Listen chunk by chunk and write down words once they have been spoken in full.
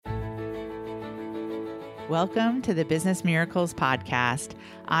Welcome to the Business Miracles Podcast.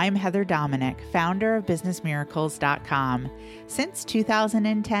 I'm Heather Dominick, founder of BusinessMiracles.com. Since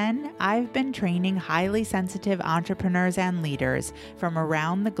 2010, I've been training highly sensitive entrepreneurs and leaders from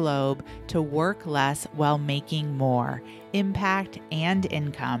around the globe to work less while making more impact and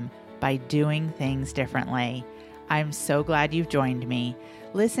income by doing things differently. I'm so glad you've joined me.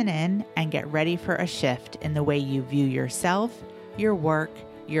 Listen in and get ready for a shift in the way you view yourself, your work,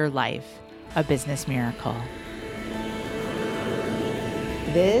 your life. A Business Miracle.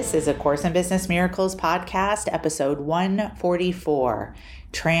 This is A Course in Business Miracles podcast, episode 144,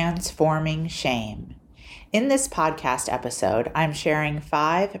 Transforming Shame. In this podcast episode, I'm sharing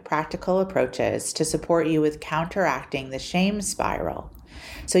 5 practical approaches to support you with counteracting the shame spiral,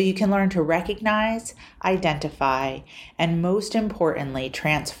 so you can learn to recognize, identify, and most importantly,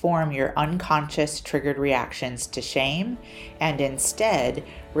 transform your unconscious triggered reactions to shame and instead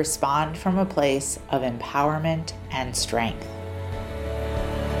respond from a place of empowerment and strength.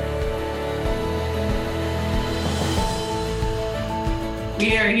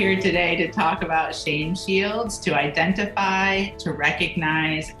 We are here today to talk about shame shields, to identify, to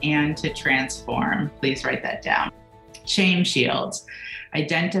recognize, and to transform. Please write that down. Shame shields.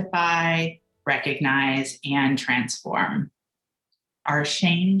 Identify, recognize, and transform. Our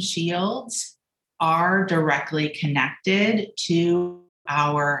shame shields are directly connected to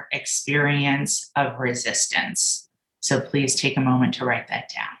our experience of resistance. So please take a moment to write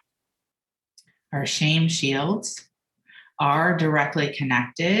that down. Our shame shields are directly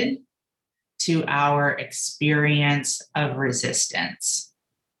connected to our experience of resistance.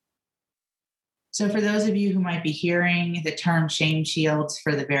 So for those of you who might be hearing the term shame shields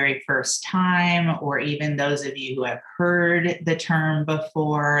for the very first time, or even those of you who have heard the term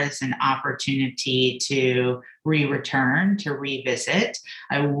before, as an opportunity to return, to revisit,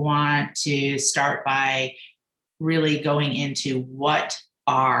 I want to start by really going into what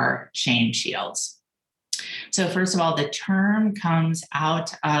are shame shields. So first of all, the term comes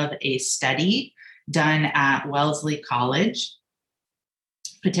out of a study done at Wellesley College,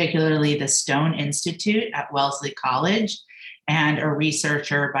 particularly the Stone Institute at Wellesley College, and a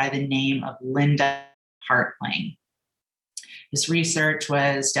researcher by the name of Linda Hartling. This research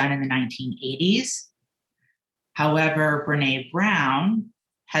was done in the 1980s. However, Brené Brown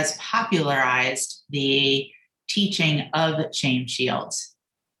has popularized the teaching of shame shields.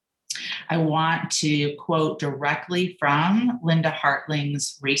 I want to quote directly from Linda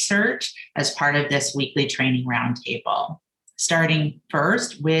Hartling's research as part of this weekly training roundtable, starting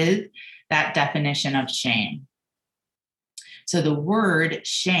first with that definition of shame. So the word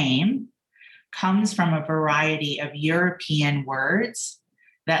shame comes from a variety of European words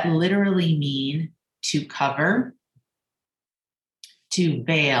that literally mean to cover, to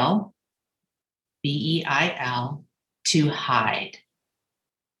veil, V-E-I-L, to hide.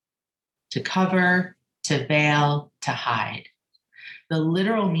 To cover, to veil, to hide. The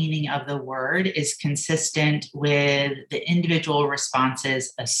literal meaning of the word is consistent with the individual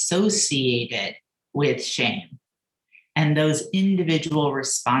responses associated with shame. And those individual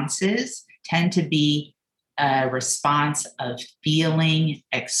responses tend to be a response of feeling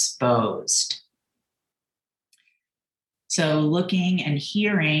exposed. So looking at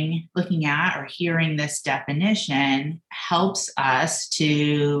or hearing this definition helps us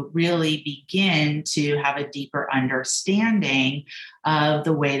to really begin to have a deeper understanding of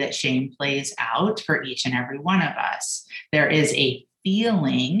the way that shame plays out for each and every one of us. There is a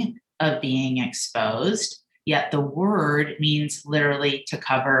feeling of being exposed, yet the word means literally to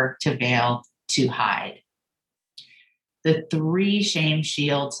cover, to veil, to hide. The 3 shame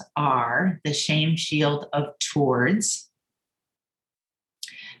shields are the shame shield of towards,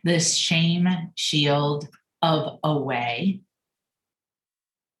 the shame shield of away,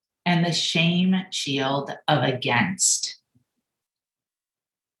 and the shame shield of against.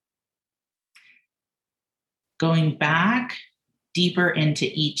 Going back deeper into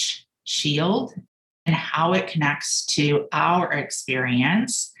each shield and how it connects to our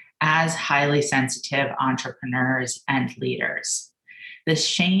experience as highly sensitive entrepreneurs and leaders. The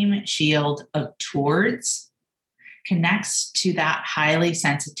shame shield of towards connects to that highly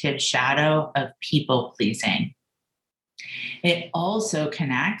sensitive shadow of people pleasing. It also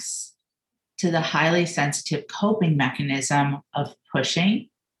connects to the highly sensitive coping mechanism of pushing.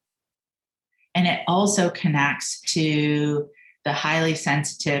 And it also connects to the highly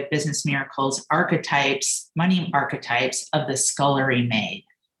sensitive Business Miracles archetypes, money archetypes of the scullery maid.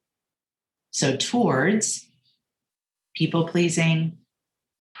 So towards people pleasing,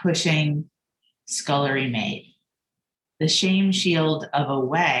 pushing, scullery maid. The shame shield of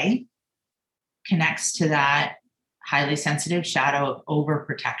away connects to that highly sensitive shadow of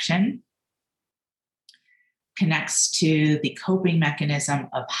overprotection, connects to the coping mechanism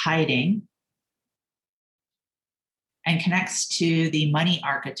of hiding, and connects to the money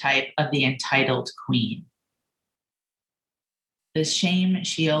archetype of the entitled queen. The shame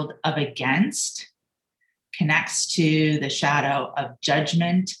shield of against connects to the shadow of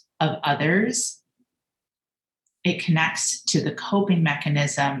judgment of others. It connects to the coping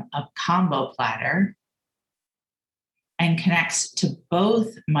mechanism of combo platter and connects to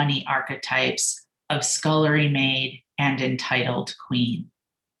both money archetypes of scullery maid and entitled queen.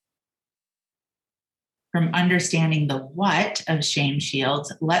 From understanding the what of shame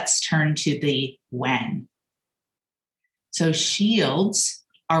shields, let's turn to the when. So shields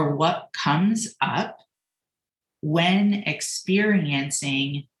are what comes up when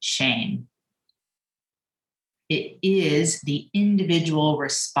experiencing shame. It is the individual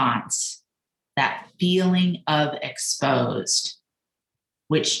response, that feeling of exposed,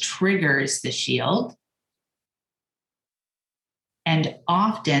 which triggers the shield. And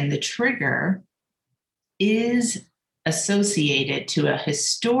often the trigger is associated to a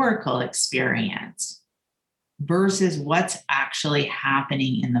historical experience versus what's actually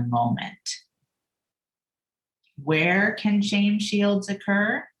happening in the moment. Where can shame shields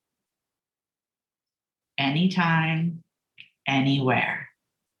occur? Anytime, anywhere.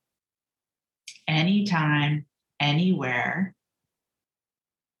 Anytime, anywhere.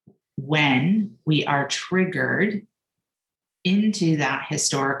 When we are triggered into that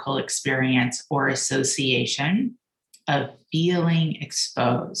historical experience or association of feeling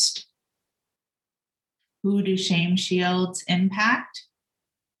exposed. Who do shame shields impact?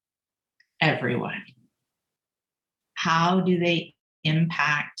 Everyone. How do they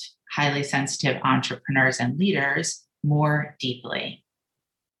impact highly sensitive entrepreneurs and leaders more deeply?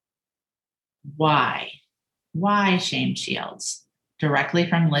 Why? Why shame shields? Directly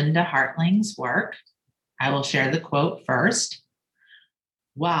from Linda Hartling's work. I will share the quote first.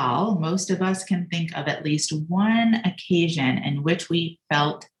 While most of us can think of at least one occasion in which we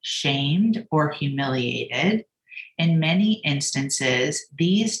felt shamed or humiliated, in many instances,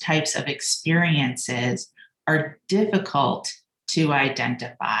 these types of experiences are difficult to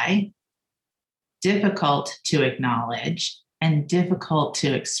identify, difficult to acknowledge, and difficult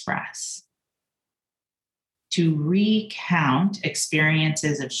to express. To recount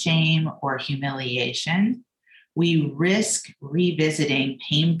experiences of shame or humiliation, we risk revisiting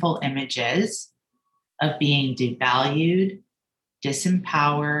painful images of being devalued,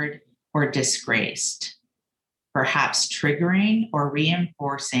 disempowered, or disgraced, perhaps triggering or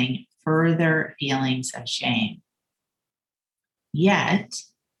reinforcing further feelings of shame. Yet,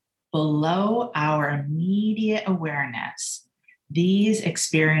 below our immediate awareness, these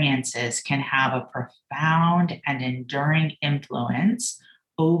experiences can have a profound and enduring influence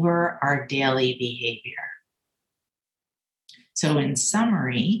over our daily behavior. So, in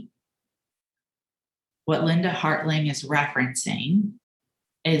summary, what Linda Hartling is referencing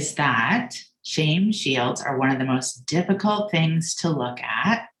is that shame shields are one of the most difficult things to look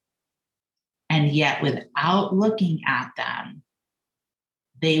at. And yet, without looking at them,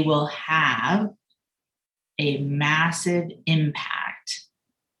 they will have a massive impact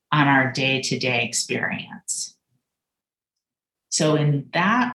on our day-to-day experience. So in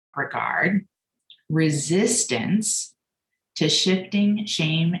that regard, resistance to shifting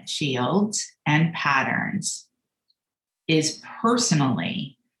shame shields and patterns is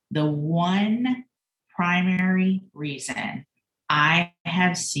personally the one primary reason I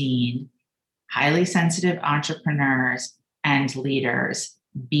have seen highly sensitive entrepreneurs and leaders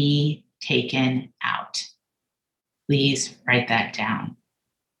be taken out. Please write that down.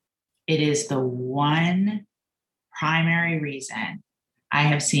 It is the one primary reason I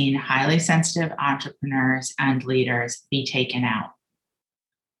have seen highly sensitive entrepreneurs and leaders be taken out.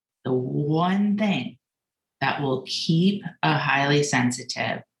 The one thing that will keep a highly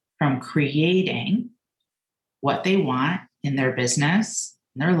sensitive from creating what they want in their business,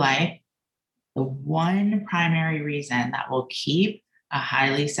 in their life, the one primary reason that will keep a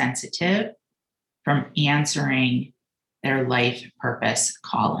highly sensitive from answering their life purpose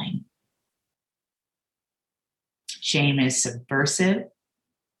calling. Shame is subversive,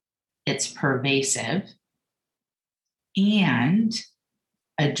 it's pervasive, and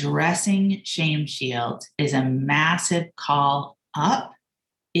addressing shame shields is a massive call up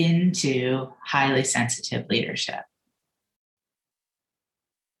into highly sensitive leadership.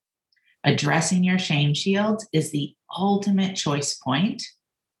 Addressing your shame shields is the ultimate choice point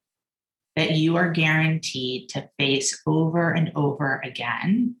that you are guaranteed to face over and over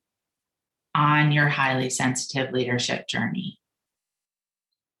again on your highly sensitive leadership journey.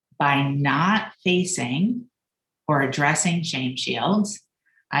 By not facing or addressing shame shields,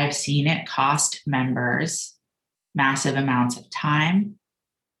 I've seen it cost members massive amounts of time,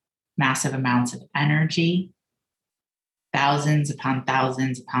 massive amounts of energy, thousands upon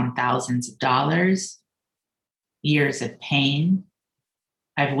thousands upon thousands of dollars, years of pain.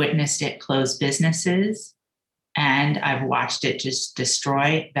 I've witnessed it close businesses, and I've watched it just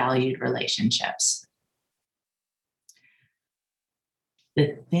destroy valued relationships.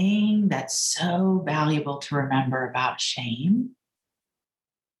 The thing that's so valuable to remember about shame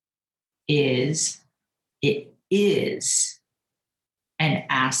is it is an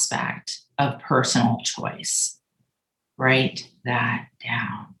aspect of personal choice. Write that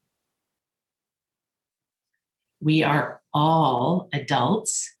down. We are all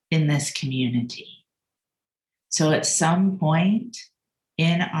adults in this community. So at some point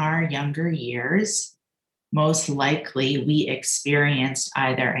in our younger years, most likely we experienced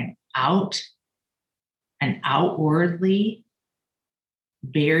either an outwardly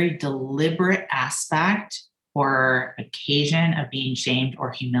very deliberate aspect or occasion of being shamed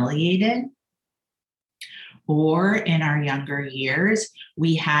or humiliated. Or in our younger years,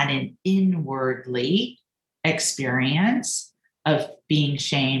 we had an inwardly experience of being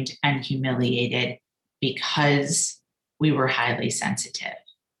shamed and humiliated because we were highly sensitive,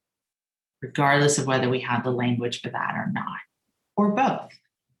 regardless of whether we had the language for that or not, or both,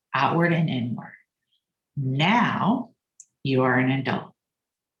 outward and inward. Now you are an adult.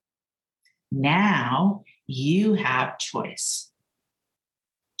 Now you have choice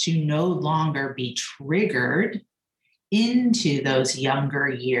to no longer be triggered into those younger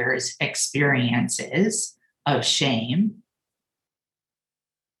years experiences of shame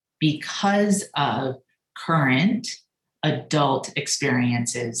because of current adult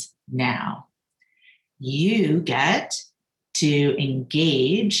experiences now. You get to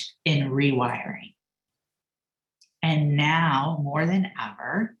engage in rewiring. And now, more than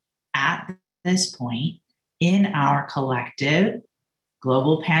ever, at this point in our collective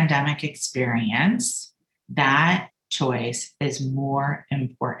global pandemic experience, that choice is more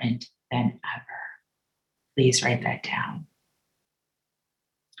important than ever. Please write that down.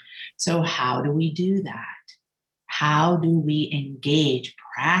 So how do we do that? How do we engage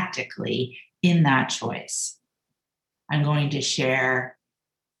practically in that choice? I'm going to share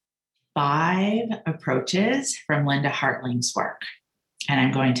 5 approaches from Linda Hartling's work, and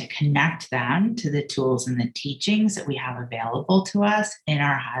I'm going to connect them to the tools and the teachings that we have available to us in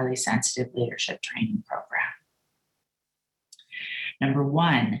our highly sensitive leadership training program. Number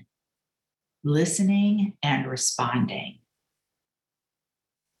 1, listening and responding.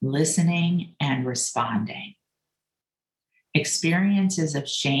 Listening and responding. Experiences of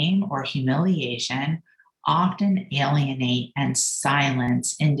shame or humiliation often alienate and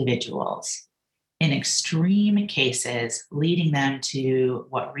silence individuals, in extreme cases, leading them to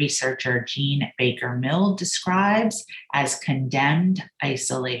what researcher Jean Baker Mill describes as condemned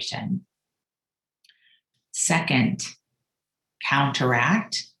isolation. Second,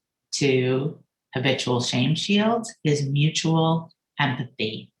 counteract to habitual shame shields is mutual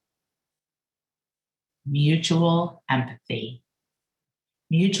empathy. Mutual empathy.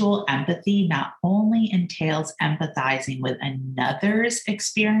 Mutual empathy not only entails empathizing with another's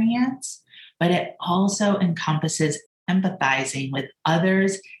experience, but it also encompasses empathizing with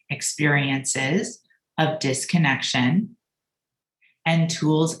others' experiences of disconnection and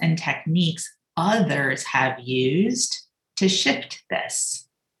tools and techniques others have used to shift this.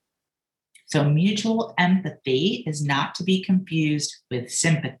 So mutual empathy is not to be confused with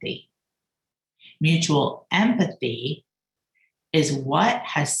sympathy. Mutual empathy is what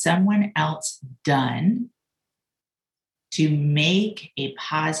has someone else done to make a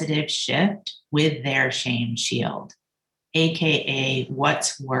positive shift with their shame shield, AKA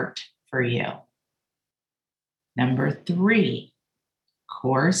what's worked for you. Number 3,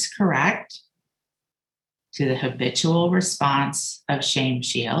 course correct to the habitual response of shame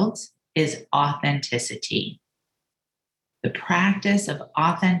shields is authenticity. The practice of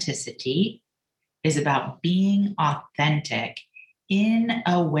authenticity is about being authentic in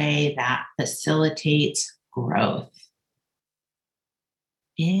a way that facilitates growth.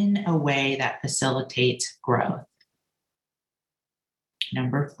 In a way that facilitates growth.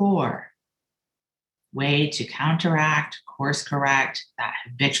 Number 4, way to counteract, course correct that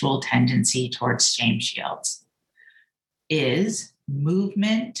habitual tendency towards shame shields is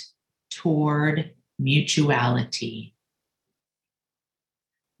movement toward mutuality.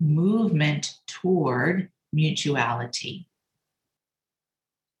 Movement toward mutuality.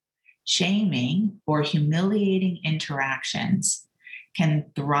 Shaming or humiliating interactions can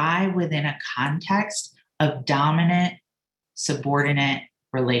thrive within a context of dominant subordinate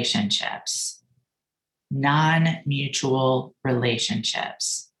relationships, non-mutual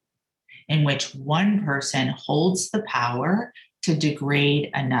relationships, in which one person holds the power to degrade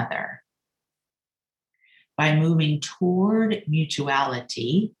another. By moving toward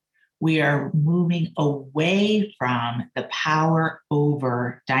mutuality, we are moving away from the power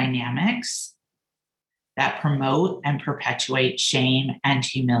over dynamics that promote and perpetuate shame and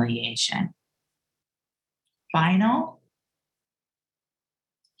humiliation. Final,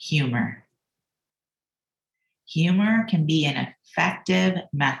 humor. Humor can be an effective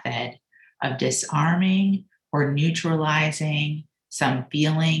method of disarming or neutralizing some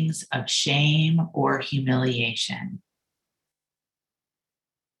feelings of shame or humiliation.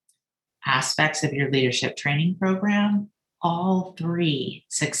 Aspects of your leadership training program, all 3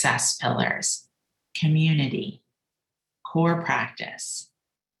 success pillars: community, core practice,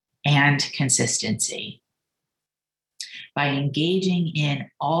 and consistency. By engaging in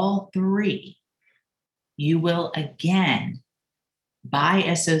all 3, you will again, by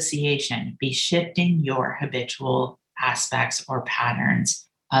association, be shifting your habitual aspects or patterns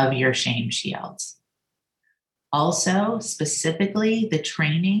of your shame shields. Also, specifically, the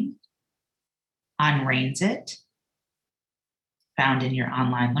training on Reins It, found in your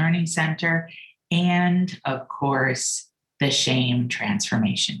online learning center, and of course, the shame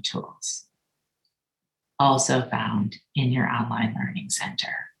transformation tools, also found in your online learning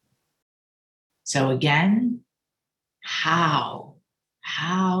center. So again, how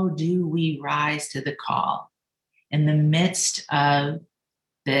do we rise to the call in the midst of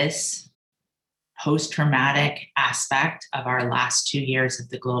this post-traumatic aspect of our last 2 years of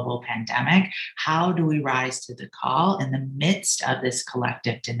the global pandemic? How do we rise to the call in the midst of this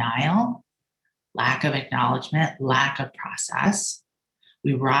collective denial, lack of acknowledgement, lack of process?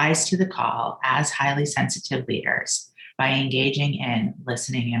 We rise to the call as highly sensitive leaders by engaging in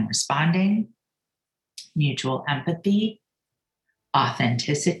listening and responding, mutual empathy,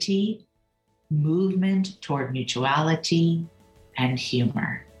 authenticity, movement toward mutuality, and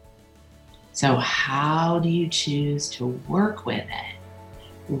humor. So how do you choose to work with it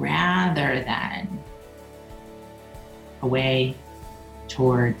rather than away,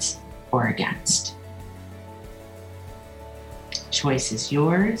 towards, or against? Choice is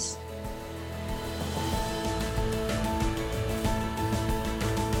yours.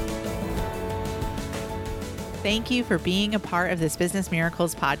 Thank you for being a part of this Business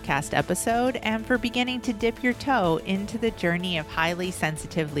Miracles podcast episode and for beginning to dip your toe into the journey of highly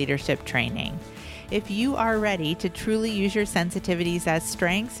sensitive leadership training. If you are ready to truly use your sensitivities as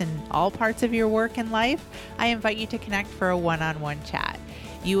strengths in all parts of your work and life, I invite you to connect for a one-on-one chat.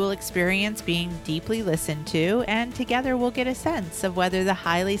 You will experience being deeply listened to, and together we'll get a sense of whether the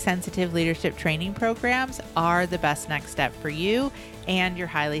highly sensitive leadership training programs are the best next step for you and your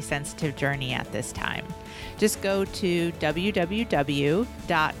highly sensitive journey at this time. Just go to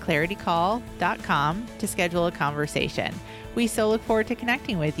www.claritycall.com to schedule a conversation. We so look forward to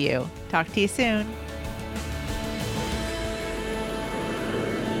connecting with you. Talk to you soon.